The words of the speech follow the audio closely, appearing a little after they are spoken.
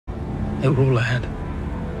They were all ahead.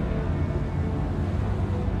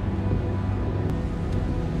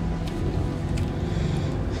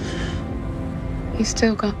 You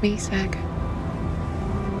still got me, Seg.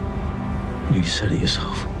 You said it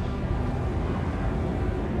yourself.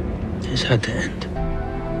 This had to end.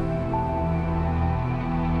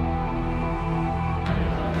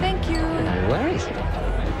 Thank you. No worries.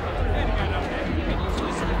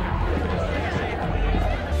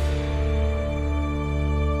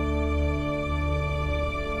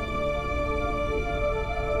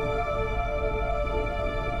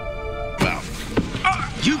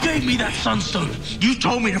 You gave me that sunstone. You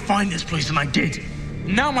told me to find this place, and I did.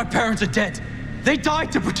 Now my parents are dead. They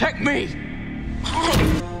died to protect me.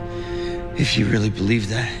 If you really believe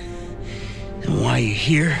that, then why are you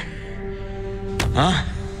here? Huh?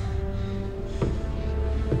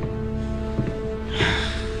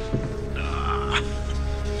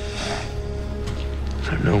 I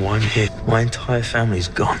don't know why I'm here. My entire family's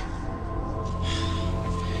gone.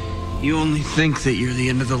 You only think that you're the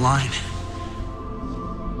end of the line.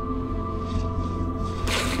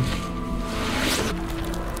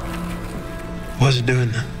 What's it doing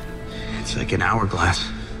now? It's like an hourglass.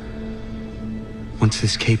 Once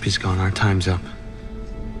this cape is gone, our time's up.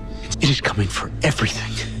 It is coming for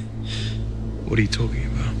everything. What are you talking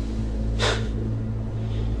about?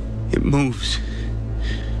 It moves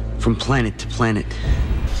from planet to planet.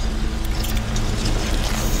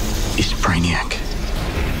 It's Brainiac.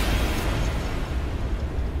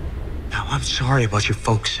 Now, I'm sorry about your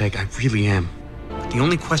folks' sake. I really am. The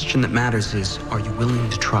only question that matters is, are you willing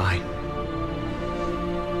to try?